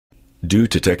Due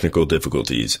to technical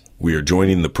difficulties, we are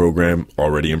joining the program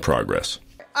already in progress.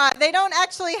 They don't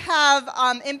actually have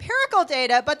empirical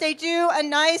data, but they do a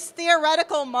nice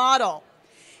theoretical model.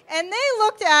 And they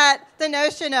looked at the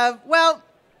notion of, well,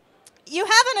 you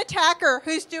have an attacker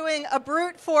who's doing a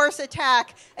brute force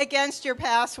attack against your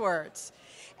passwords.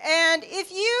 And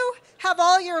if you have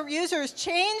all your users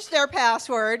change their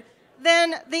password,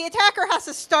 then the attacker has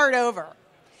to start over.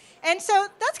 And so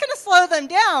that's going to slow them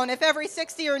down if every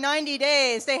 60 or 90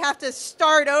 days they have to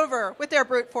start over with their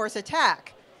brute force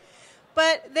attack.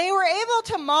 But they were able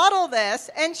to model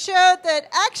this and showed that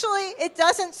actually it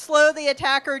doesn't slow the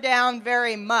attacker down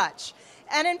very much.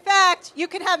 And in fact, you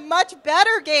can have much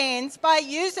better gains by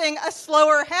using a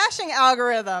slower hashing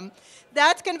algorithm.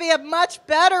 That's going to be a much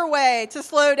better way to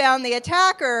slow down the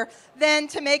attacker than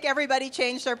to make everybody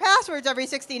change their passwords every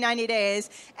 60, 90 days.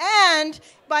 And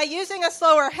by using a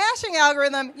slower hashing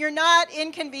algorithm, you're not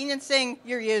inconveniencing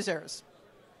your users.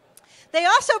 They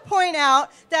also point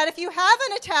out that if you have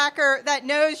an attacker that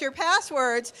knows your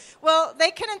passwords, well,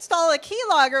 they can install a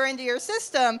keylogger into your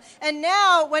system, and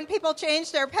now when people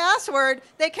change their password,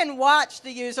 they can watch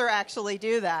the user actually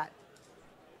do that.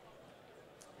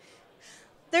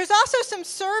 There's also some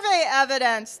survey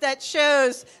evidence that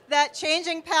shows that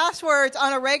changing passwords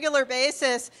on a regular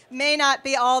basis may not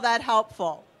be all that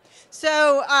helpful.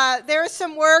 So there's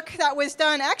some work that was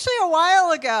done actually a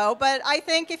while ago, but I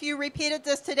think if you repeated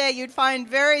this today, you'd find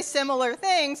very similar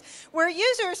things where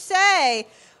users say,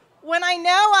 when I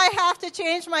know I have to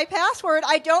change my password,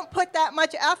 I don't put that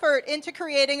much effort into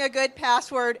creating a good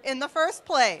password in the first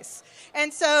place.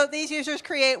 And so these users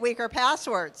create weaker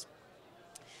passwords.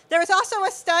 There's also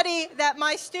a study that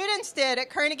my students did at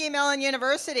Carnegie Mellon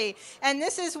University, and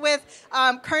this is with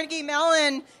Carnegie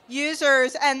Mellon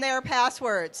users and their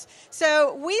passwords.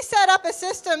 So we set up a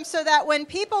system so that when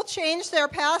people changed their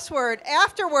password,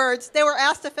 afterwards they were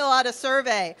asked to fill out a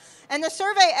survey. And the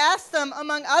survey asked them,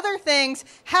 among other things,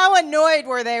 how annoyed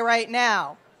were they right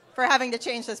now for having to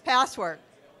change this password.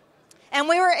 And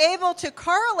we were able to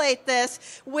correlate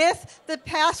this with the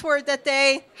password that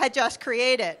they had just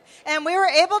created. And we were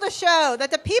able to show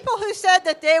that the people who said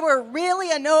that they were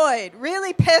really annoyed,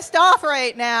 really pissed off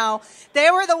right now, they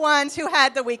were the ones who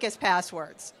had the weakest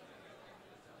passwords.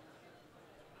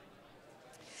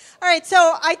 All right,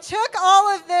 so I took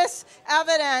all of this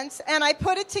evidence and I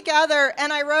put it together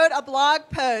and I wrote a blog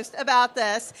post about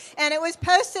this. And it was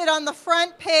posted on the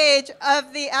front page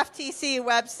of the FTC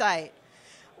website.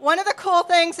 One of the cool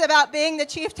things about being the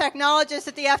chief technologist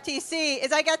at the FTC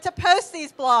is I get to post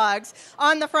these blogs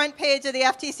on the front page of the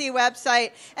FTC website,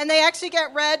 and they actually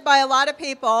get read by a lot of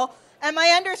people. And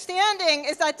my understanding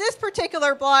is that this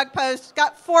particular blog post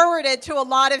got forwarded to a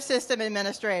lot of system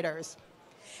administrators.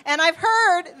 And I've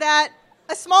heard that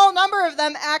a small number of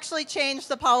them actually changed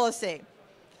the policy.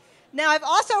 Now, I've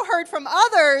also heard from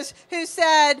others who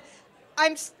said,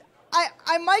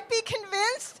 I might be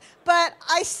convinced, but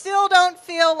I still don't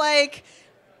feel like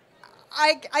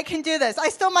I can do this. I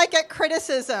still might get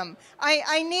criticism.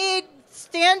 I need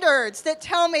standards that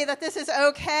tell me that this is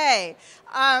okay.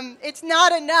 It's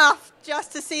not enough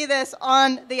just to see this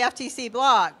on the FTC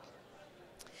blog.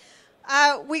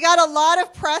 We got a lot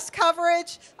of press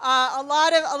coverage. A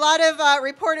lot of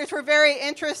reporters were very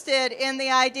interested in the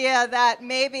idea that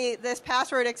maybe this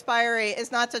password expiry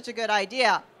is not such a good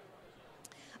idea.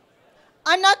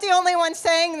 I'm not the only one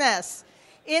saying this.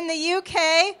 In the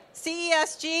UK,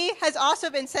 CESG has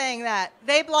also been saying that.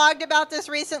 They blogged about this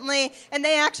recently, and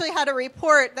they actually had a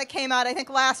report that came out, I think,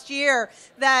 last year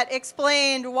that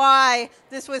explained why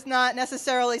this was not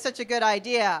necessarily such a good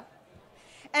idea.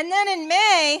 And then in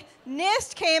May,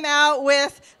 NIST came out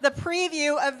with the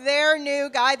preview of their new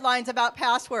guidelines about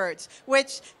passwords,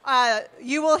 which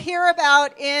you will hear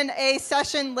about in a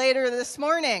session later this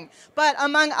morning. But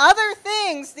among other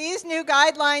things, these new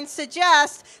guidelines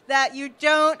suggest that you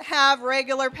don't have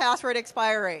regular password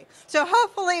expiry. So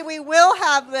hopefully we will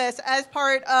have this as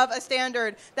part of a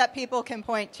standard that people can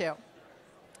point to.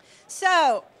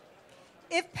 So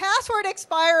if password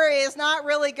expiry is not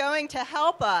really going to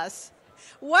help us,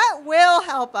 what will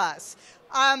help us?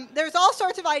 There's all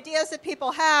sorts of ideas that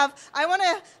people have. I want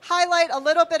to highlight a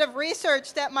little bit of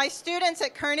research that my students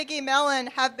at Carnegie Mellon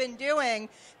have been doing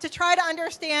to try to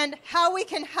understand how we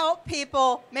can help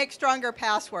people make stronger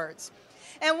passwords.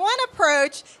 And one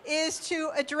approach is to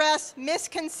address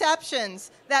misconceptions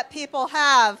that people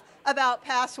have about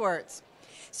passwords.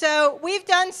 So we've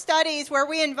done studies where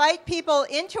we invite people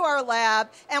into our lab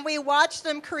and we watch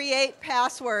them create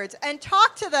passwords and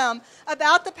talk to them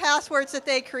about the passwords that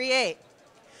they create.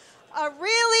 A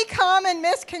really common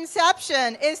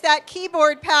misconception is that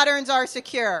keyboard patterns are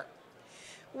secure.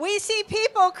 We see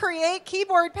people create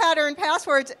keyboard pattern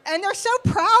passwords, and they're so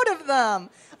proud of them.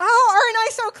 Oh, aren't I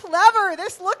so clever?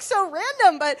 This looks so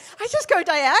random, but I just go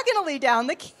diagonally down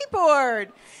the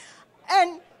keyboard.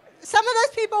 And some of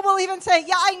those people will even say,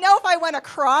 yeah, I know if I went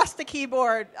across the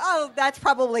keyboard, oh, that's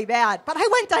probably bad. But I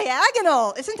went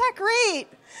diagonal. Isn't that great?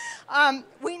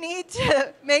 We need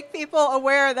to make people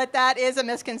aware that that is a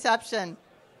misconception.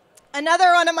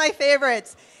 Another one of my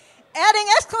favorites. Adding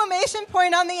exclamation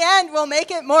point on the end will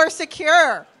make it more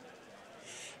secure.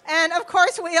 And of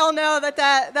course, we all know that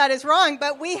that is wrong,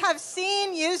 but we have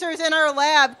seen users in our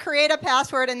lab create a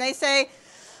password and they say,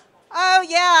 oh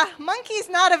yeah, monkey's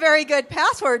not a very good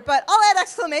password, but I'll add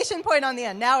exclamation point on the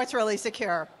end. Now it's really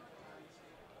secure.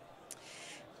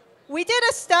 We did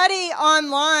a study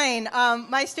online.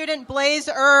 My student Blaze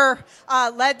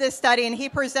led this study, and he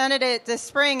presented it this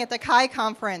spring at the Chi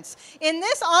conference. In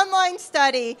this online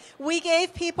study, we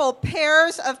gave people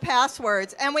pairs of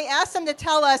passwords, and we asked them to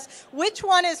tell us which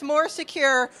one is more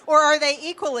secure, or are they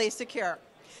equally secure.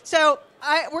 So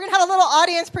we're going to have a little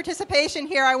audience participation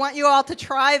here. I want you all to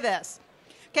try this.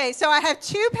 Okay, so I have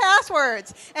two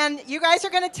passwords, and you guys are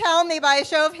going to tell me by a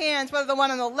show of hands whether the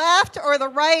one on the left or the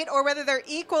right or whether they're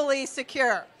equally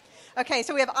secure. Okay,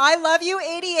 so we have I love you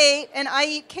 88 and I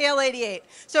eat kale 88.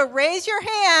 So raise your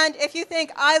hand if you think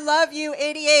I love you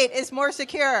 88 is more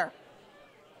secure.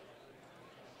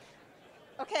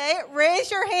 Okay, raise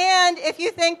your hand if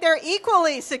you think they're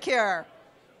equally secure.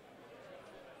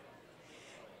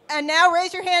 And now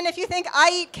raise your hand if you think I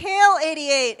eat kale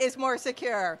 88 is more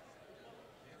secure.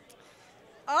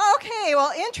 Okay,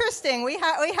 well, interesting. We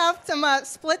have some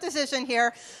split decision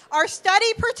here. Our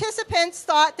study participants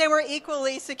thought they were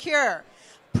equally secure.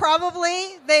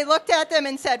 Probably they looked at them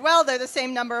and said, well, they're the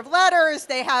same number of letters.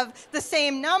 They have the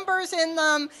same numbers in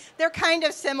them. They're kind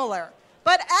of similar.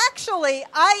 But actually,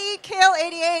 I eat kale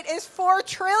 88 is 4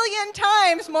 trillion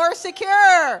times more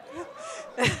secure.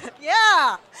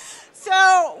 Yeah.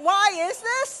 So why is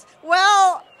this?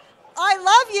 Well, I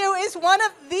love you is one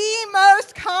of the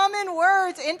most common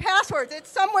words in passwords.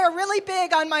 It's somewhere really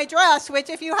big on my dress, which,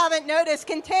 if you haven't noticed,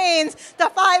 contains the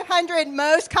 500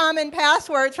 most common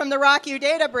passwords from the RockU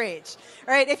data breach.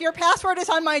 Right? If your password is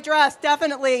on my dress,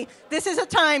 definitely this is a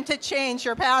time to change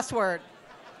your password.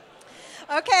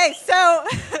 Okay, so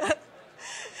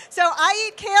so I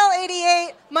eat kale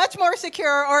 88, much more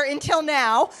secure, or until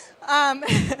now.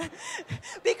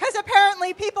 Because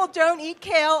apparently people don't eat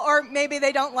kale, or maybe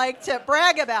they don't like to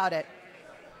brag about it.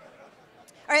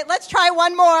 All right, let's try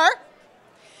one more.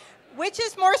 Which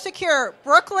is more secure,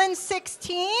 Brooklyn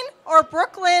 16 or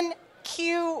Brooklyn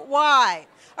QY?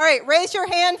 All right, raise your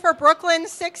hand for Brooklyn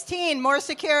 16, more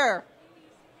secure.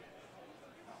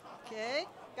 Okay,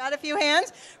 got a few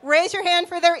hands. Raise your hand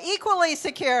for they're equally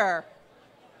secure.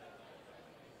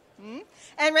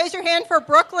 And raise your hand for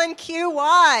Brooklyn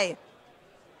QY.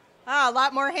 A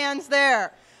lot more hands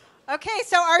there. Okay,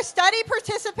 so our study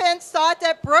participants thought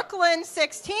that Brooklyn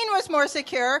 16 was more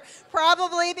secure,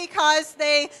 probably because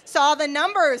they saw the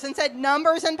numbers and said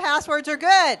numbers and passwords are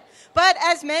good. But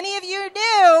as many of you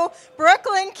knew,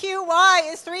 Brooklyn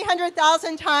QY is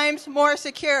 300,000 times more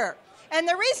secure. And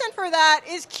the reason for that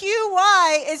is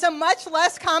QY is a much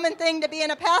less common thing to be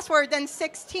in a password than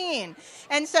 16.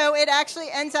 And so it actually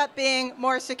ends up being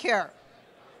more secure.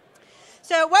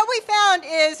 So what we found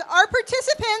is our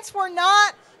participants were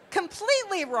not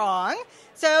completely wrong.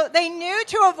 So they knew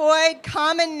to avoid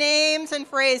common names and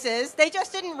phrases. They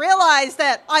just didn't realize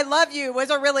that I love you was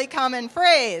a really common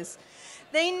phrase.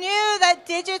 They knew that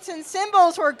digits and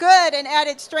symbols were good and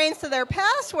added strength to their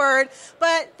password,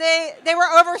 but they were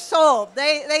oversold.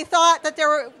 They thought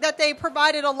that they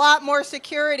provided a lot more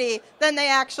security than they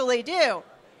actually do.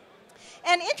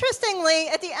 And interestingly,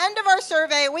 at the end of our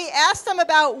survey, we asked them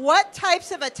about what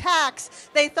types of attacks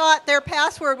they thought their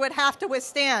password would have to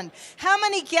withstand. How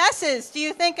many guesses do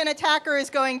you think an attacker is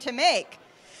going to make?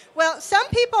 Well, some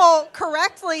people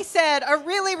correctly said a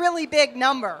really, really big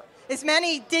number, as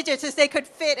many digits as they could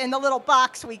fit in the little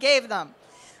box we gave them.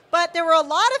 But there were a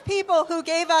lot of people who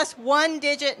gave us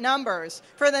one-digit numbers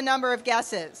for the number of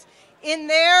guesses. In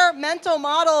their mental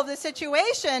model of the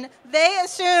situation, they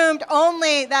assumed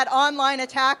only that online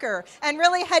attacker and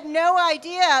really had no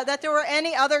idea that there were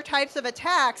any other types of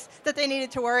attacks that they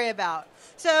needed to worry about.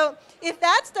 So if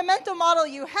that's the mental model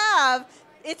you have,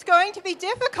 it's going to be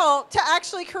difficult to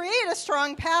actually create a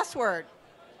strong password.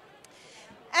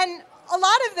 And a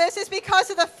lot of this is because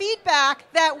of the feedback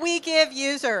that we give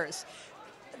users.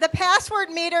 the password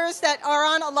meters that are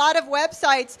on a lot of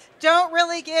websites don't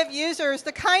really give users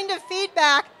the kind of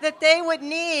feedback that they would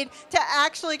need to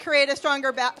actually create a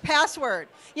stronger password.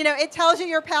 You know, it tells you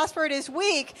your password is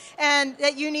weak and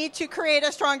that you need to create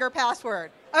a stronger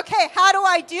password. Okay, how do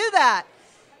I do that?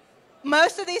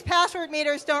 Most of these password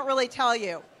meters don't really tell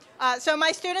you. So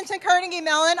my students in Carnegie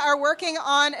Mellon are working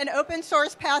on an open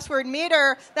source password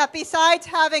meter that, besides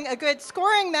having a good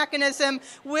scoring mechanism,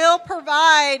 will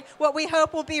provide what we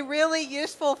hope will be really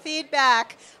useful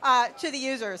feedback to the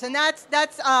users. And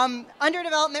that's under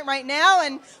development right now,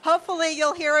 and hopefully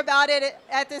you'll hear about it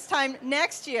at this time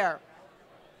next year.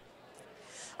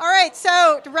 All right,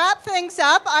 so to wrap things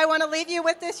up, I want to leave you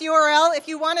with this URL. If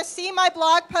you want to see my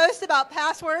blog post about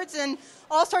passwords and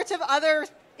all sorts of other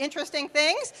interesting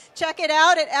things, check it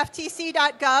out at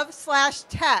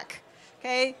ftc.gov/tech.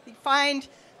 Okay, you find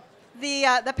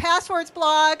the passwords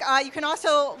blog. You can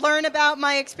also learn about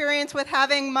my experience with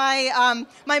having my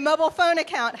my mobile phone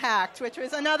account hacked, which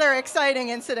was another exciting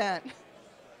incident.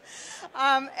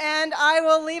 And I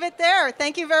will leave it there.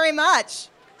 Thank you very much.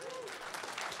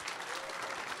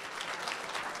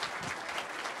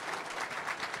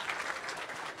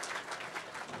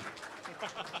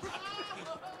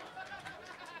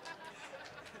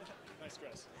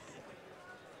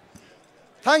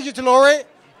 Thank you to Lorrie.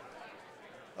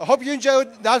 I hope you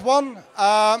enjoyed that one.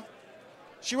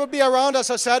 She will be around,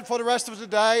 as I said, for the rest of the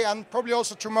day and probably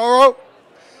also tomorrow.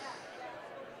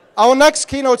 Our next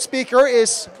keynote speaker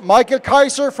is Michael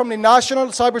Kaiser from the National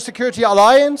Cybersecurity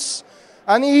Alliance,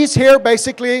 and he's here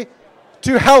basically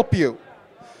to help you.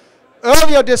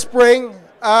 Earlier this spring,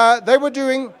 they were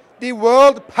doing the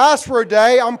World Password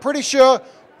Day. I'm pretty sure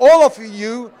all of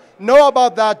you know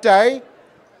about that day.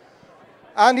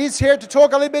 And he's here to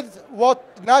talk a little bit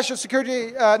what the National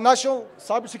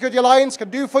Cybersecurity Alliance can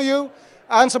do for you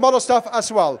and some other stuff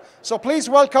as well. So please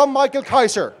welcome Michael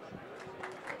Kaiser.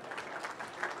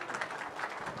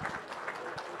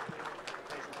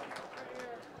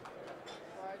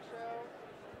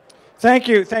 Thank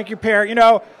you, Per. You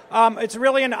know, it's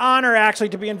really an honor actually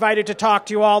to be invited to talk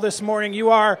to you all this morning.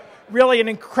 You are really an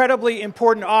incredibly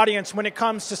important audience when it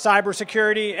comes to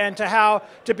cybersecurity and to how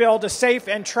to build a safe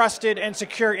and trusted and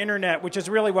secure internet, which is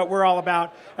really what we're all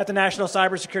about at the National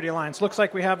Cybersecurity Alliance. Looks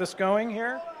like we have this going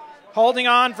here. Holding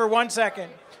on for 1 second.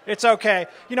 It's okay.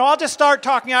 You know, I'll just start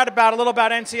talking a little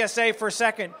about NCSA for a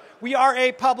second. We are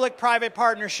a public-private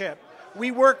partnership.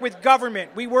 We work with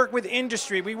government, we work with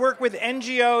industry, we work with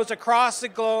NGOs across the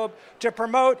globe to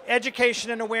promote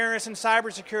education and awareness in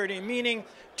cybersecurity, meaning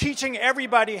teaching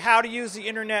everybody how to use the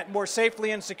internet more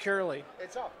safely and securely.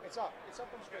 It's up on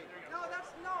screen. No,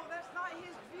 that's not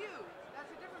his view. That's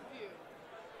a different view.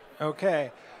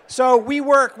 Okay. So we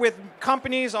work with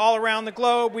companies all around the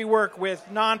globe. We work with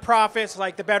nonprofits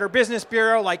like the Better Business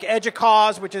Bureau, like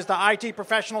EDUCAUSE, which is the IT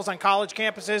professionals on college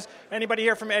campuses. Anybody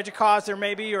here from EDUCAUSE? There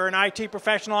may be, you're an IT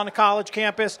professional on a college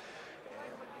campus.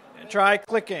 Try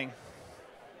clicking.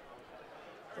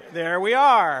 There we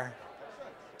are.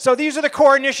 So these are the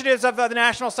core initiatives of the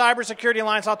National Cybersecurity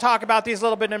Alliance. I'll talk about these a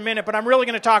little bit in a minute, but I'm really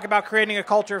going to talk about creating a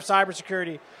culture of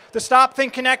cybersecurity. The Stop,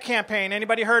 Think, Connect campaign.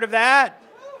 Anybody heard of that?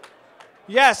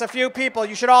 Yes, a few people.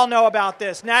 You should all know about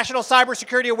this. National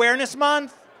Cybersecurity Awareness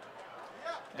Month.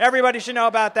 Everybody should know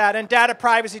about that. And Data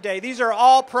Privacy Day. These are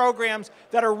all programs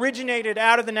that originated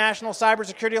out of the National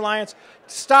Cybersecurity Alliance.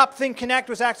 Stop, Think, Connect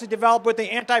was actually developed with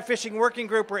the Anti-Phishing Working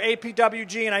Group, or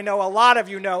APWG, and I know a lot of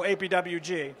you know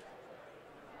APWG.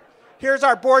 Here's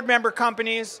our board member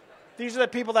companies. These are the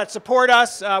people that support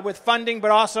us with funding,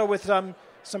 but also with some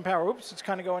power. Oops, it's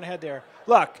kind of going ahead there.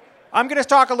 Look, I'm going to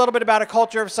talk a little bit about a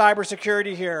culture of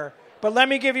cybersecurity here, but let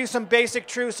me give you some basic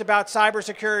truths about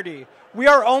cybersecurity. We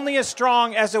are only as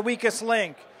strong as the weakest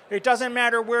link. It doesn't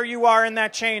matter where you are in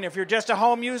that chain, if you're just a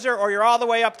home user or you're all the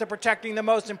way up to protecting the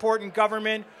most important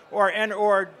government or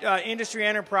industry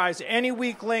enterprise. Any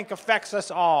weak link affects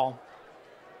us all.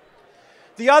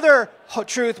 The other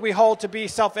truth we hold to be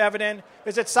self-evident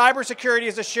is that cybersecurity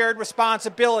is a shared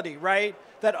responsibility, right?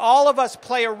 That all of us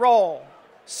play a role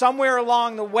somewhere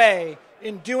along the way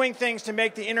in doing things to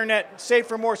make the internet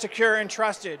safer, more secure, and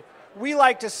trusted. We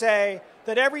like to say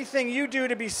that everything you do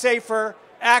to be safer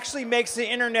actually makes the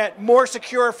internet more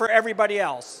secure for everybody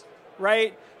else,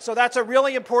 right? So that's a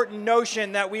really important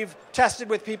notion that we've tested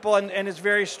with people and is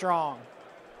very strong.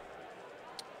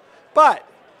 But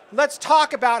let's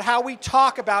talk about how we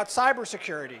talk about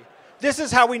cybersecurity. This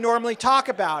is how we normally talk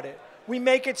about it. We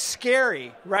make it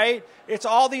scary, right? It's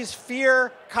all these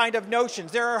fear kind of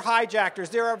notions. There are hijackers,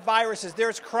 there are viruses,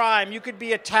 there's crime, you could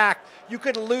be attacked, you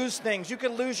could lose things, you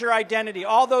could lose your identity,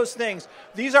 all those things.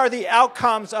 These are the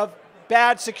outcomes of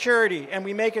bad security, and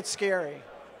we make it scary.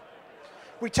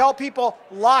 We tell people,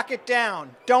 lock it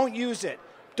down, don't use it,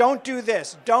 don't do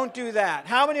this, don't do that.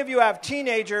 How many of you have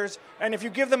teenagers, and if you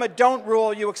give them a don't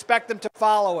rule, you expect them to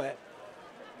follow it?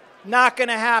 Not going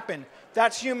to happen.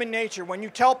 That's human nature. When you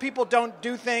tell people don't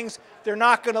do things, they're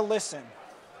not going to listen.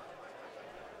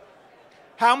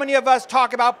 How many of us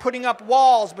talk about putting up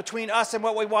walls between us and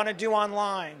what we want to do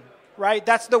online? Right?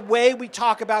 That's the way we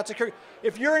talk about security.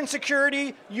 If you're in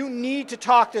security, you need to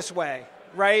talk this way,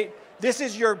 right? This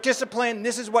is your discipline.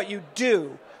 This is what you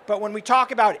do. But when we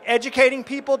talk about educating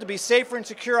people to be safer and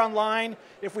secure online,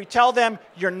 if we tell them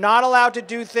you're not allowed to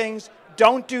do things,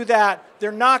 don't do that,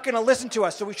 they're not going to listen to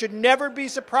us. So we should never be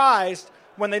surprised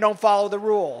when they don't follow the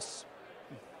rules.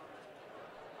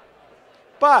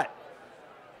 But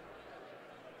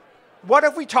what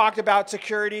if we talked about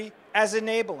security as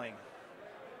enabling?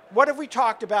 What if we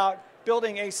talked about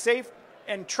building a safe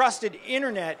and trusted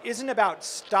internet isn't about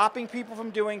stopping people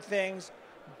from doing things,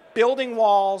 building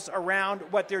walls around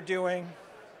what they're doing,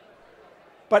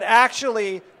 but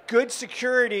actually good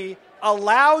security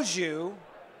allows you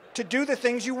to do the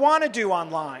things you want to do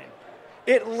online.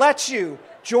 It lets you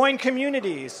join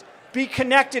communities, be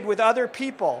connected with other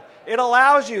people. It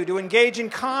allows you to engage in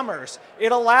commerce.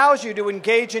 It allows you to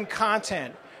engage in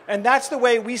content. And that's the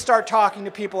way we start talking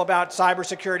to people about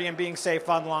cybersecurity and being safe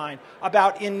online,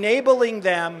 about enabling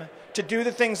them to do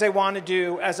the things they want to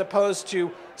do as opposed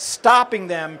to stopping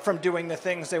them from doing the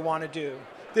things they want to do.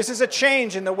 This is a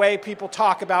change in the way people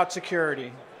talk about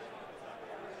security.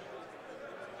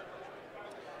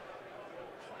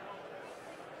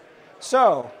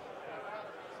 So,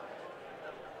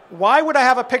 why would I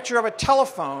have a picture of a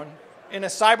telephone in a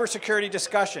cybersecurity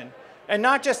discussion? And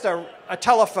not just a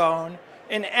telephone,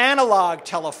 an analog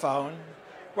telephone,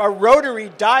 a rotary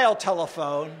dial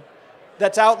telephone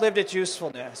that's outlived its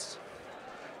usefulness.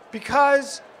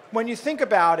 Because when you think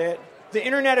about it, the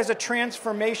internet is a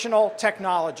transformational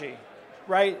technology,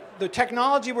 right? The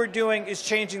technology we're doing is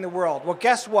changing the world. Well,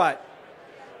 guess what?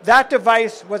 That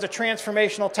device was a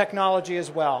transformational technology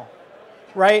as well,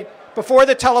 right? Before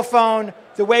the telephone,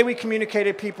 the way we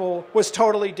communicated people was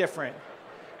totally different.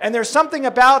 And there's something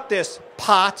about this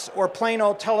POTS, or plain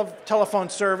old telephone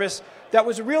service, that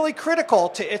was really critical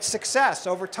to its success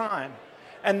over time.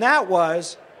 And that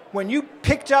was, when you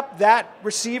picked up that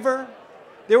receiver,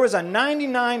 there was a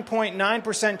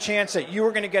 99.9% chance that you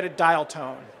were going to get a dial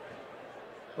tone,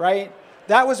 right?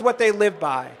 That was what they lived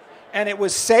by. And it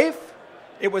was safe,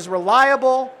 it was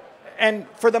reliable, and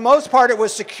for the most part, it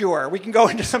was secure. We can go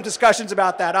into some discussions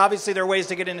about that. Obviously, there are ways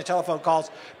to get into telephone calls.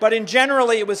 But in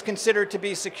generally, it was considered to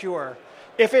be secure.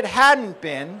 If it hadn't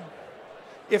been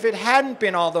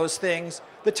all those things,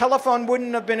 the telephone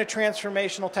wouldn't have been a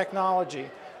transformational technology.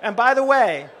 And by the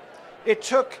way, it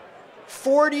took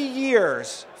 40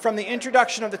 years from the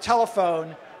introduction of the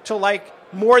telephone to like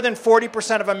more than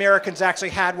 40% of Americans actually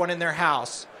had one in their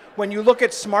house. When you look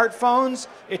at smartphones,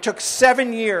 it took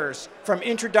 7 years from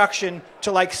introduction to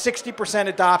like 60%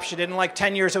 adoption. In like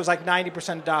 10 years, it was like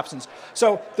 90% adoptions.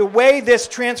 So the way this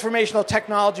transformational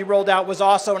technology rolled out was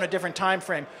also in a different time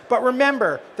frame. But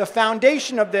remember, the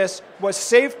foundation of this was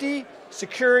safety,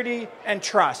 security, and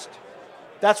trust.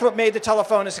 That's what made the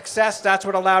telephone a success. That's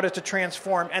what allowed it to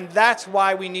transform. And that's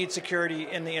why we need security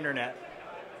in the internet.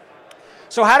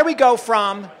 So how do we go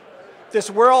from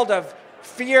this world of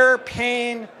fear,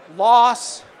 pain,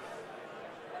 loss,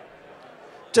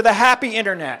 to the happy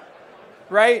internet,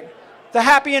 right? The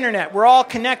happy internet. We're all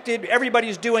connected.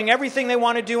 Everybody's doing everything they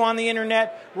want to do on the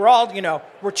internet. We're all,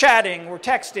 we're chatting, we're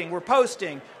texting, we're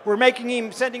posting, we're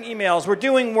sending emails, we're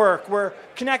doing work, we're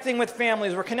connecting with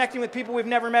families, we're connecting with people we've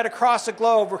never met across the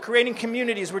globe, we're creating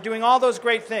communities, we're doing all those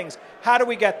great things. How do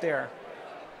we get there?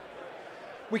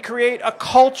 We create a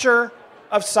culture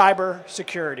of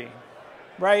cybersecurity,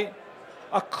 right?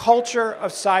 A culture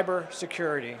of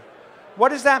cybersecurity. What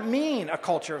does that mean, a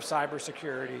culture of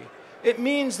cybersecurity? It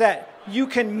means that you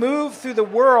can move through the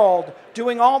world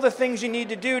doing all the things you need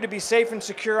to do to be safe and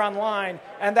secure online,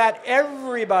 and that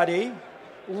everybody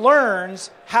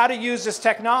learns how to use this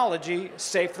technology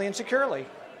safely and securely.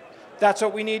 That's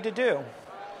what we need to do.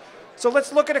 So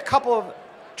let's look at a couple of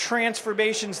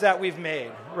transformations that we've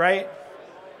made, right?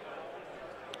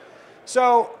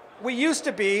 So we used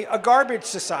to be a garbage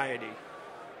society,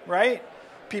 right?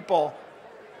 People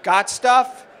got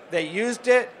stuff, they used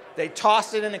it, they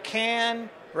tossed it in a can,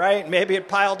 right? Maybe it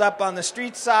piled up on the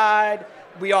street side.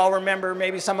 We all remember,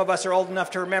 maybe some of us are old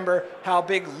enough to remember how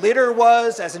big litter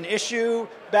was as an issue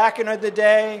back in the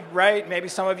day, right? Maybe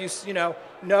some of you,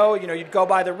 you'd go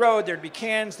by the road, there'd be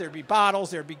cans, there'd be bottles,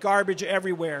 there'd be garbage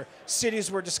everywhere. Cities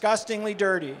were disgustingly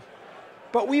dirty.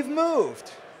 But we've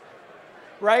moved,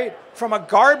 right? From a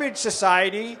garbage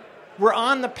society, we're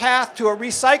on the path to a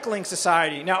recycling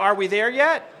society. Now, are we there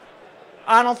yet?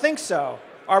 I don't think so.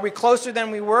 Are we closer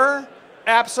than we were?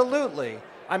 Absolutely.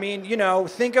 I mean, you know,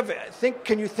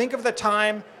 can you think of the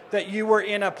time that you were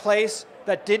in a place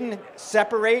that didn't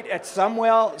separate at some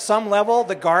level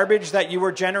the garbage that you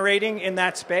were generating in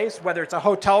that space, whether it's a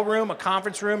hotel room, a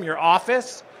conference room, your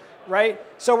office, right?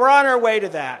 So we're on our way to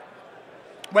that.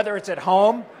 Whether it's at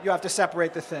home, you have to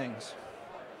separate the things.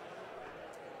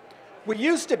 We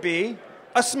used to be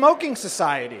a smoking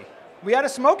society. We had a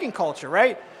smoking culture,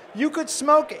 right? You could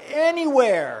smoke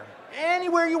anywhere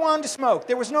you wanted to smoke.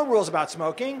 There was no rules about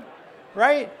smoking,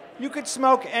 right? You could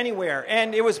smoke anywhere,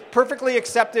 and it was perfectly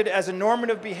accepted as a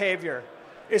normative behavior.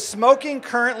 Is smoking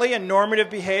currently a normative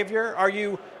behavior? Are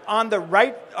you on the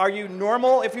right? Are you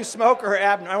normal if you smoke, or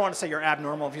I don't want to say you're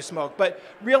abnormal if you smoke, but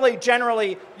really,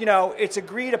 generally, you know, it's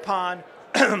agreed upon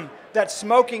that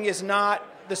smoking is not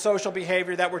the social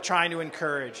behavior that we're trying to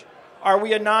encourage. Are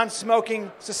we a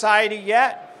non-smoking society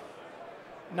yet?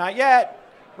 Not yet.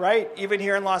 Right? Even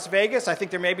here in Las Vegas, I think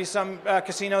there may be some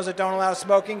casinos that don't allow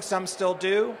smoking. Some still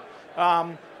do.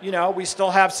 You know, we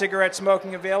still have cigarette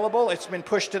smoking available. It's been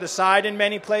pushed to the side in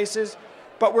many places,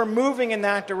 but we're moving in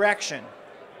that direction.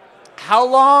 How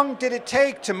long did it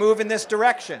take to move in this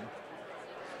direction?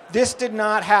 This did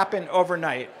not happen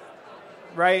overnight,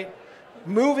 right?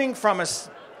 Moving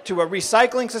to a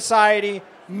recycling society,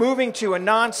 moving to a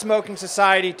non-smoking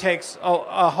society takes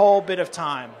a whole bit of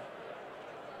time.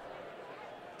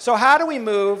 So how do we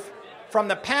move from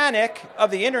the panic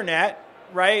of the internet,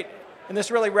 right? And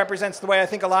this really represents the way I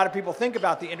think a lot of people think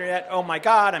about the internet. Oh my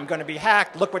God, I'm going to be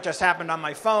hacked. Look what just happened on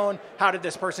my phone. How did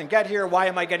this person get here? Why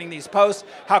am I getting these posts?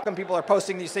 How come people are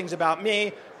posting these things about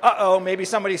me? Uh-oh, maybe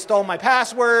somebody stole my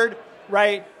password,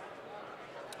 right?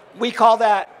 We call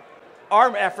that,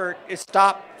 our effort is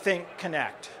Stop, Think,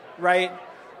 Connect, right?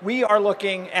 We are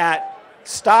looking at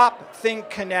Stop,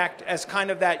 Think, Connect as kind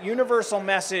of that universal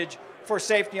message for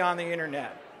safety on the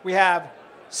internet. We have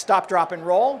Stop, Drop, and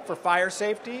Roll for fire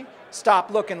safety, Stop,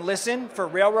 Look, and Listen for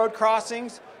railroad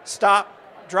crossings, Stop,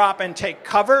 Drop, and Take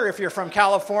Cover if you're from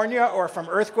California or from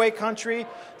earthquake country.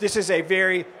 This is a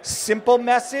very simple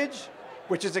message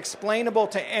which is explainable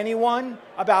to anyone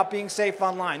about being safe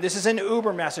online. This is an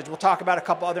Uber message. We'll talk about a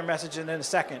couple other messages in a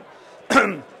second.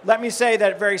 Let me say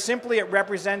that very simply it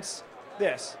represents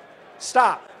this.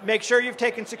 Stop. Make sure you've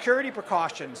taken security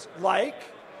precautions like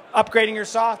upgrading your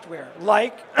software,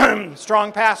 like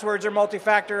strong passwords or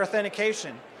multi-factor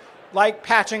authentication, like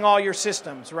patching all your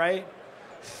systems, right?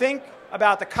 Think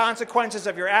about the consequences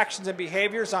of your actions and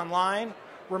behaviors online.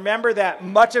 Remember that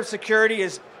much of security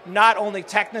is not only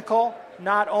technical,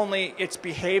 not only it's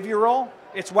behavioral,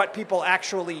 it's what people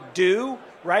actually do,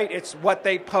 right? It's what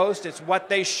they post, it's what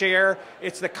they share,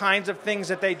 it's the kinds of things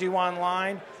that they do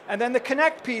online. And then the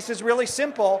connect piece is really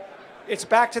simple. It's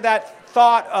back to that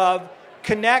thought of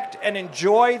connect and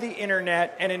enjoy the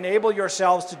internet and enable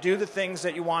yourselves to do the things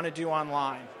that you want to do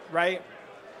online, right?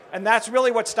 And that's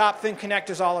really what Stop, Think, Connect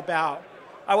is all about.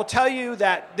 I will tell you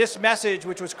that this message,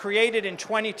 which was created in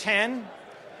 2010,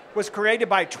 was created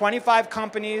by 25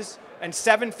 companies and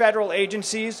 7 federal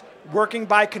agencies working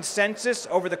by consensus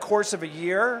over the course of a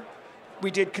year.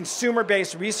 We did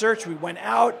consumer-based research. We went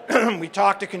out, we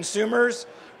talked to consumers,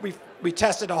 we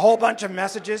tested a whole bunch of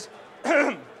messages.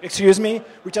 Excuse me,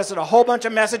 we tested a whole bunch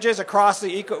of messages across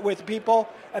the with people,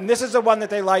 and this is the one that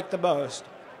they liked the most.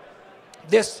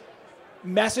 This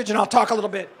message, and I'll talk a little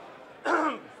bit,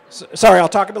 I'll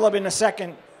talk a little bit in a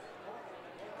second.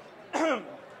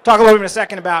 Talk a little bit in a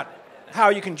second about how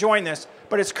you can join this,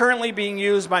 but it's currently being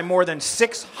used by more than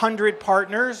 600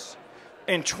 partners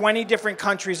in 20 different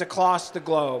countries across the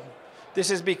globe. This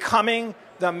is becoming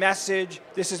the message.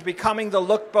 This is becoming the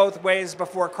look both ways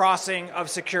before crossing of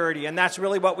security, and that's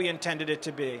really what we intended it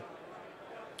to be.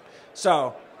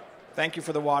 So, thank you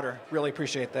for the water. Really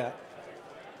appreciate that.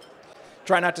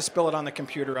 Try not to spill it on the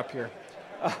computer up here.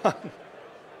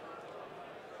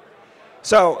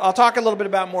 So, I'll talk a little bit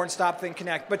about more in Stop, Think,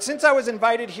 Connect. But since I was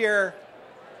invited here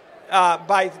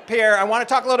by Pierre, I want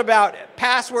to talk a little about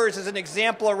passwords as an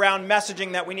example around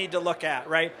messaging that we need to look at,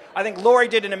 right? I think Lorrie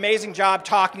did an amazing job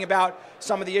talking about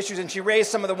some of the issues, and she raised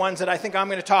some of the ones that I think I'm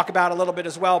going to talk about a little bit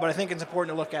as well, but I think it's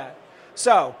important to look at.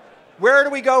 So, where do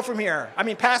we go from here? I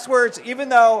mean, passwords, even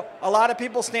though a lot of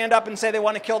people stand up and say they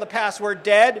want to kill the password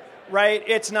dead, right?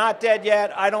 It's not dead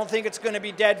yet. I don't think it's going to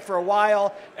be dead for a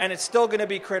while, and it's still going to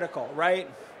be critical, right?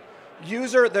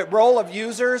 The role of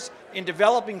users in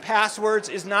developing passwords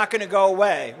is not going to go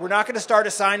away. We're not going to start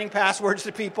assigning passwords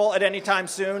to people at any time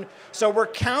soon, so we're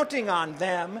counting on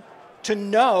them to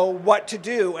know what to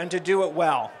do and to do it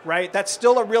well, right? That's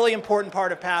still a really important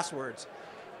part of passwords.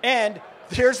 And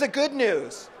here's the good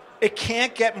news. It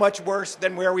can't get much worse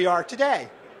than where we are today,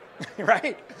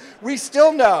 right? We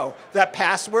still know that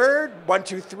password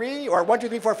 123 or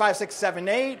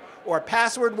 1234567 or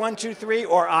password 123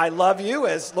 or I love you,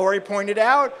 as Lorrie pointed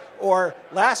out, or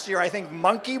last year I think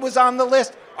monkey was on the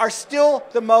list, are still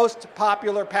the most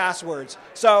popular passwords.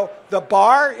 So the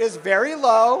bar is very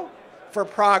low for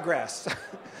progress,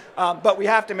 but we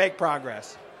have to make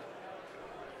progress.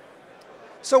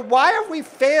 So why have we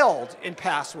failed in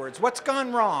passwords? What's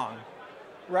gone wrong,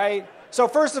 right? So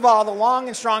first of all, the long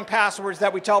and strong passwords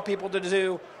that we tell people to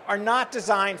do are not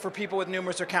designed for people with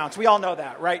numerous accounts. We all know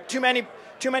that, right? Too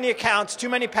many accounts, too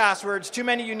many passwords, too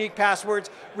many unique passwords.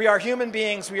 We are human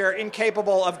beings. We are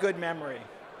incapable of good memory.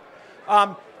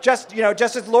 Just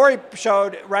as Lorrie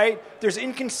showed, right, there's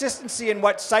inconsistency in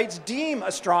what sites deem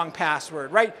a strong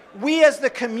password, right? We as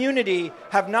the community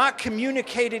have not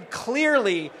communicated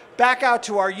clearly back out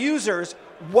to our users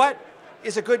what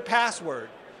is a good password.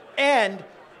 And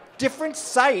different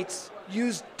sites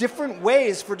use different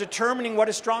ways for determining what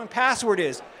a strong password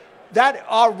is. That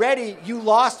already, you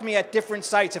lost me at different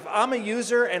sites. If I'm a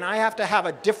user and I have to have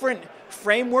a different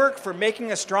framework for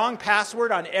making a strong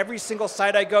password on every single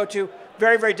site I go to,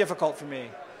 very, very difficult for me.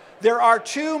 There are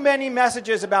too many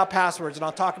messages about passwords, and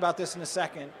I'll talk about this in a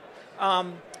second.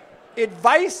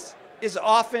 Advice is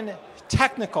often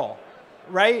technical,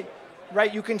 right?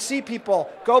 You can see people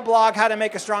go blog how to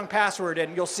make a strong password,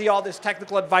 and you'll see all this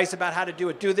technical advice about how to do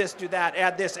it. Do this, do that,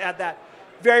 add this, add that.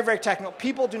 Very, very technical.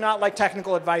 People do not like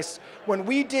technical advice. When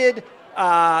we did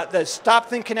the Stop,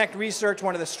 Think, Connect research,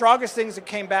 one of the strongest things that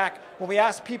came back when we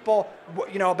asked people,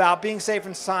 about being safe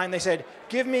and sign, they said,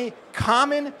 give me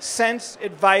common sense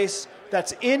advice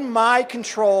that's in my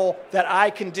control that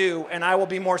I can do, and I will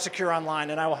be more secure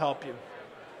online, and I will help you.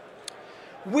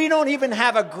 We don't even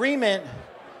have agreement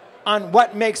on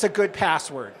what makes a good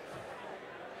password,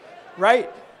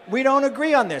 right? We don't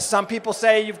agree on this. Some people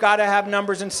say you've got to have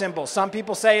numbers and symbols. Some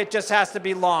people say it just has to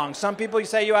be long. Some people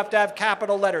say you have to have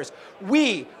capital letters.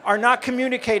 We are not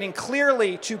communicating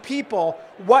clearly to people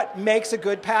what makes a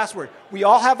good password. We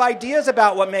all have ideas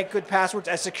about what make good passwords.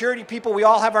 As security people, we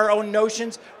all have our own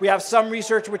notions. We have some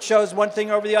research which shows one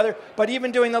thing over the other. But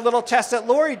even doing the little test that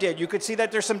Lorrie did, you could see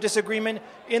that there's some disagreement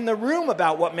in the room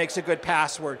about what makes a good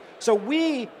password. So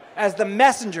we, as the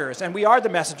messengers, and we are the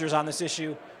messengers on this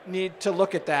issue, need to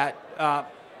look at that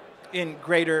in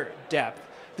greater depth.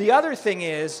 The other thing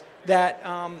is that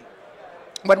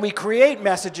when we create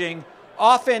messaging,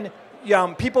 often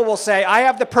people will say, I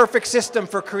have the perfect system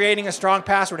for creating a strong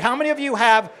password. How many of you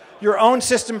have your own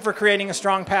system for creating a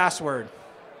strong password?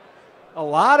 A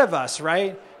lot of us,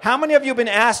 right? How many of you have been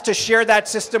asked to share that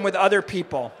system with other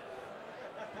people?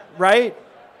 Right?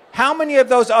 How many of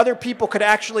those other people could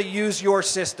actually use your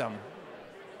system?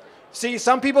 See,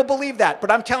 some people believe that, but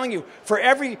I'm telling you,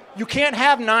 you can't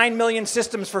have 9 million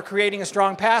systems for creating a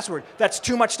strong password. That's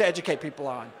too much to educate people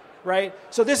on, right?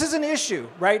 So this is an issue,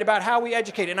 right, about how we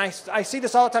educate. And I see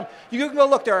this all the time. You can go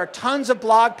look, there are tons of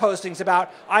blog postings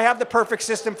about, I have the perfect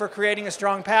system for creating a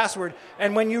strong password.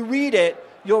 And when you read it,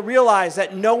 you'll realize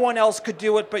that no one else could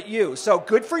do it but you. So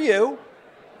good for you,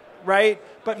 right?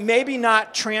 But maybe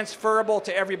not transferable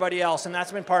to everybody else. And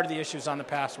that's been part of the issues on the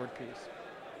password piece.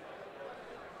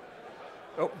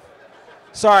 Oh,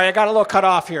 sorry, I got a little cut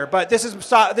off here, but this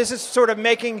is sort of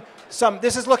making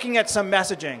this is looking at some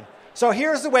messaging. So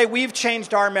here's the way we've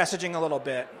changed our messaging a little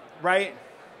bit, right?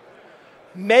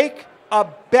 Make a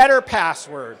better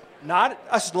password, not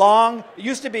as long. It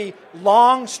used to be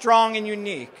long, strong, and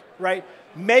unique, right?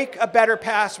 Make a better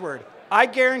password. I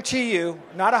guarantee you,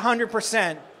 not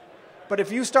 100%, but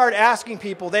if you start asking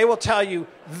people, they will tell you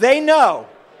they know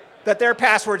that their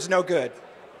password's no good,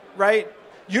 right?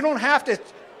 You don't have to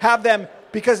have them,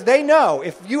 because they know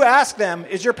if you ask them,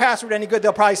 is your password any good,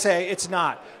 they'll probably say it's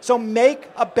not. So make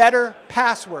a better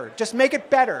password. Just make it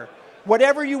better.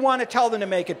 Whatever you want to tell them to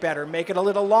make it better. Make it a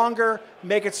little longer,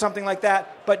 make it something like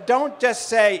that. But don't just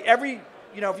say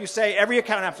if you say every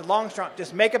account after long, strong,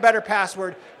 just make a better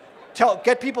password.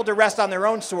 Get people to rest on their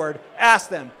own sword. Ask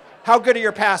them, how good are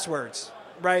your passwords,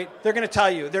 right? They're going to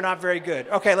tell you they're not very good.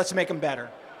 Okay, let's make them better,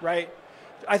 right?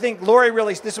 I think Lorrie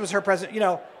really, this was her present,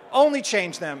 only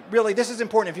change them. Really, this is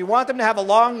important. If you want them to have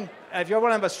if you want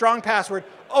to have a strong password,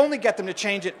 only get them to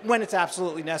change it when it's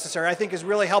absolutely necessary. I think it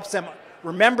really helps them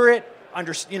remember it,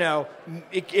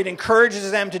 it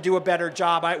encourages them to do a better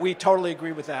job. We totally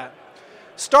agree with that.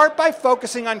 Start by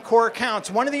focusing on core accounts.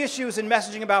 One of the issues in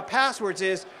messaging about passwords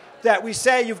is that we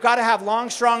say you've got to have long,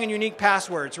 strong, and unique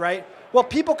passwords, right? Well,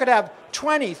 people could have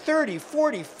 20, 30,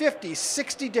 40, 50,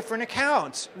 60 different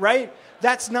accounts, right?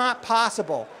 That's not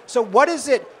possible. So what is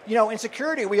it, in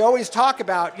security, we always talk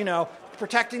about,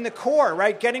 protecting the core,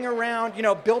 right? Getting around,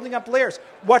 building up layers.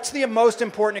 What's the most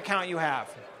important account you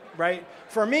have, right?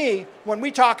 For me, when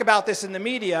we talk about this in the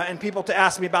media and people to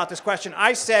ask me about this question,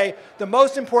 I say the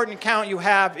most important account you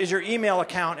have is your email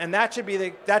account, and that should be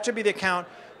the account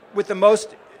with the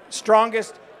most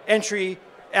strongest entry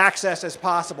access as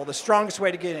possible, the strongest way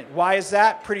to get in. Why is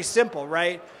that? Pretty simple,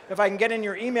 right? If I can get in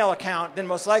your email account, then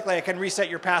most likely I can reset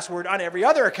your password on every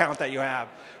other account that you have.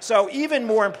 So even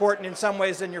more important in some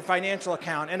ways than your financial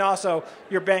account. And also,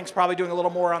 your bank's probably doing a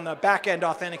little more on the back-end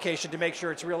authentication to make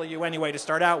sure it's really you anyway to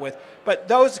start out with. But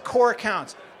those core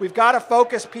accounts, we've got to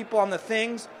focus people on the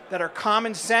things that are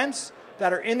common sense,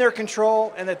 that are in their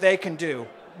control, and that they can do.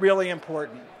 Really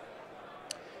important.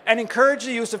 And encourage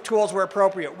the use of tools where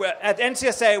appropriate. At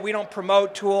NCSA, we don't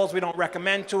promote tools, we don't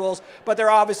recommend tools, but there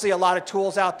are obviously a lot of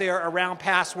tools out there around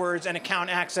passwords and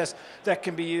account access that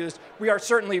can be used. We are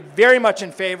certainly very much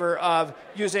in favor of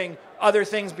using other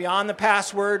things beyond the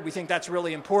password. We think that's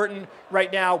really important.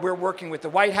 Right now, we're working with the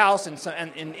White House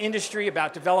and industry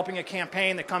about developing a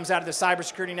campaign that comes out of the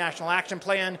Cybersecurity National Action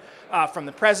Plan from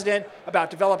the President,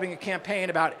 about developing a campaign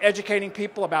about educating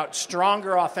people about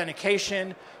stronger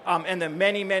authentication and the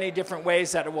many, many different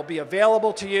ways that it will be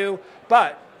available to you.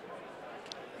 But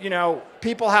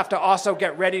people have to also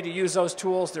get ready to use those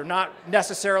tools. They're not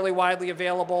necessarily widely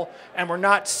available, and we're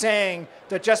not saying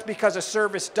that just because a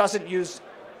service doesn't use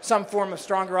some form of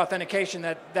stronger authentication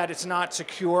that it's not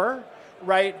secure,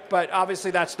 right? But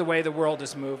obviously that's the way the world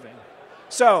is moving.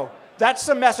 So that's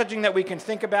some messaging that we can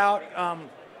think about.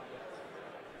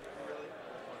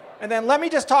 And then let me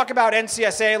just talk about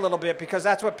NCSA a little bit, because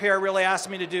that's what Per really asked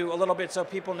me to do a little bit so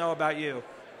people know about you.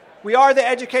 We are the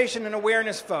education and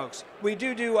awareness folks. We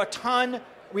do a ton.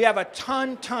 We have a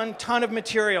ton of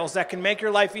materials that can make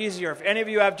your life easier if any of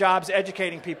you have jobs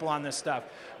educating people on this stuff.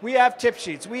 We have tip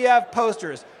sheets. We have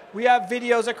posters. We have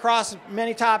videos across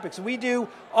many topics. We do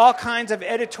all kinds of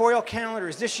editorial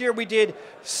calendars. This year we did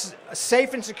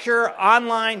safe and secure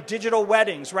online digital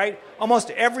weddings, right? Almost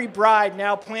every bride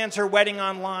now plans her wedding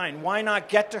online. Why not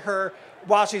get to her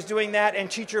while she's doing that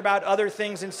and teach her about other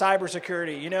things in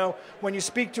cybersecurity? When you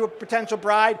speak to a potential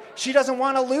bride, she doesn't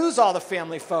want to lose all the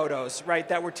family photos, right,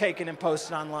 that were taken and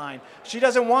posted online. She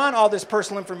doesn't want all this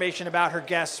personal information about her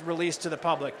guests released to the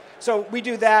public. So we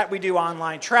do that. We do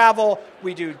online travel.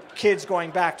 We do kids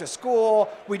going back to school.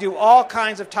 We do all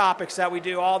kinds of topics that we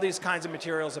do all these kinds of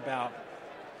materials about.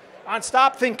 On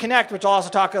Stop, Think, Connect, which I'll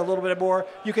also talk a little bit more,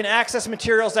 you can access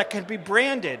materials that can be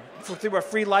branded through a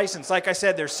free license. Like I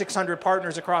said, there's 600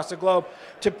 partners across the globe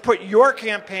to put your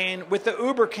campaign with the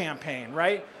Uber campaign,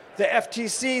 right? The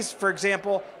FTC's, for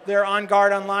example, their On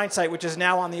Guard online site, which is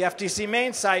now on the FTC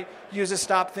main site, uses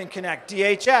Stop, Think, Connect.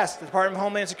 DHS, the Department of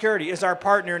Homeland Security, is our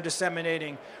partner in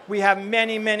disseminating. We have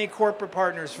many, many corporate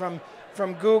partners from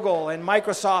Google and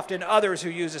Microsoft and others who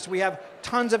use this. We have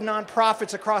tons of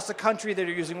nonprofits across the country that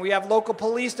are using. We have local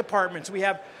police departments. We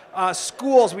have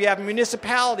schools. We have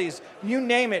municipalities. You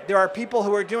name it. There are people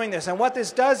who are doing this. And what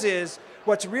this does is,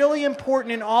 what's really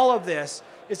important in all of this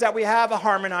is that we have a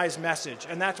harmonized message.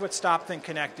 And that's what Stop, Think,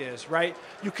 Connect is, right?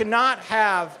 You cannot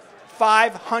have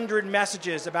 500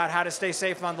 messages about how to stay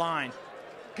safe online.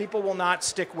 People will not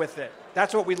stick with it.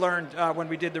 That's what we learned when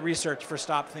we did the research for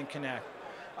Stop, Think, Connect.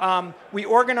 We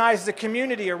organize the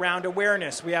community around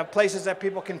awareness. We have places that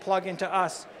people can plug into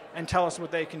us and tell us what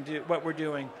they can do, what we're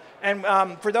doing. And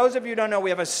for those of you who don't know,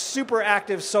 we have a super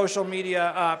active social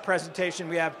media presentation.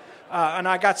 We have, and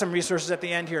I got some resources at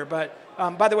the end here. But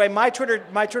by the way, my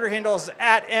Twitter handle is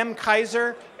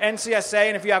 @mkaiser_NCSA.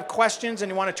 And if you have questions and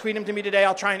you want to tweet them to me today,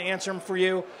 I'll try and answer them for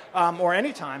you, or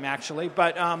anytime actually.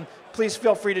 But please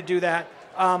feel free to do that.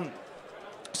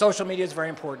 Social media is very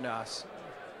important to us.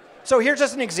 So here's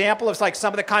just an example of like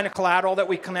some of the kind of collateral that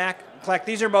we collect.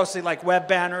 These are mostly like web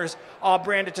banners, all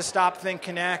branded to Stop, Think,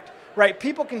 Connect. Right?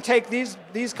 People can take these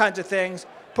kinds of things,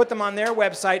 put them on their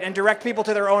website, and direct people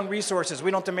to their own resources. We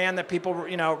don't demand that people,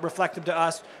 reflect them to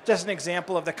us. Just an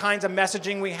example of the kinds of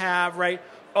messaging we have. Right?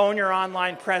 Own your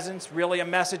online presence. Really, a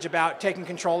message about taking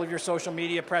control of your social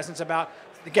media presence. About,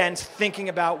 again, thinking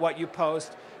about what you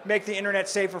post. Make the internet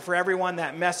safer for everyone.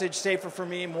 That message, safer for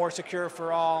me, more secure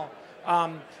for all.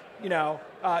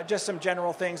 Just some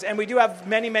general things. And we do have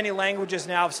many, many languages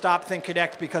now of Stop, Think,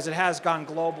 Connect because it has gone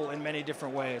global in many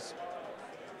different ways.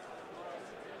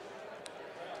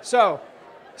 So,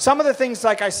 some of the things,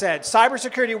 like I said,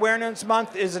 Cybersecurity Awareness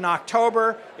Month is in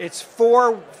October. It's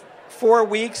four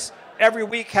weeks. Every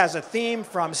week has a theme,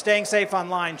 from staying safe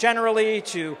online generally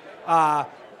to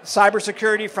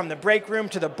cybersecurity from the break room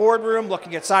to the boardroom,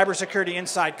 looking at cybersecurity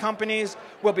inside companies.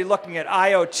 We'll be looking at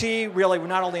IoT, really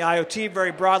not only IoT,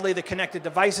 very broadly, the connected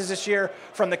devices this year,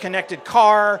 from the connected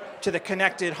car to the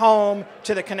connected home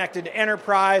to the connected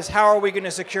enterprise. How are we going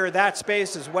to secure that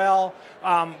space as well?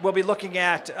 We'll be looking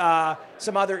at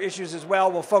some other issues as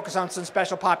well. We'll focus on some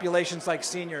special populations like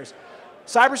seniors.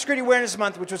 Cybersecurity Awareness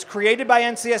Month, which was created by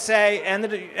NCSA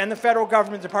and the federal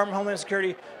government, Department of Homeland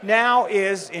Security, now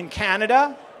is in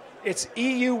Canada. It's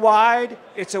EU-wide,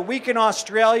 it's a week in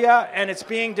Australia, and it's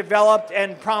being developed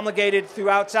and promulgated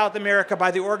throughout South America by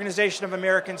the Organization of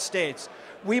American States.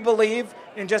 We believe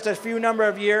in just a few number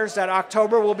of years that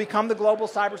October will become the Global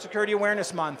Cybersecurity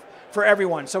Awareness Month for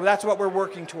everyone. So that's what we're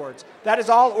working towards. That is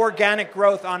all organic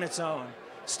growth on its own.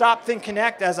 Stop, Think,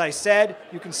 Connect, as I said,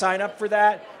 you can sign up for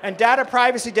that. And Data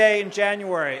Privacy Day in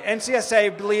January.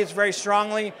 NCSA believes very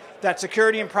strongly that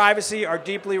security and privacy are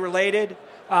deeply related.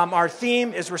 Our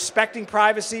theme is respecting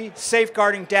privacy,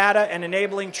 safeguarding data, and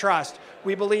enabling trust.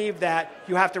 We believe that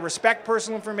you have to respect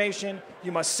personal information,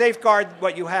 you must safeguard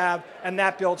what you have, and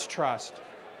that builds trust.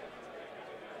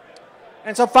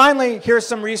 And so finally, here's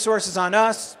some resources on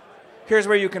us. Here's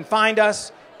where you can find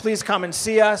us. Please come and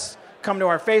see us. Come to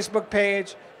our Facebook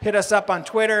page. Hit us up on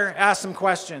Twitter. Ask some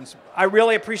questions. I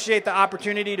really appreciate the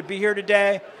opportunity to be here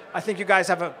today. I think you guys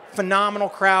have a phenomenal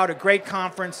crowd, a great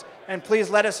conference, and please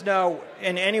let us know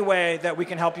in any way that we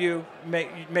can help you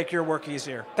make your work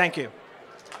easier. Thank you.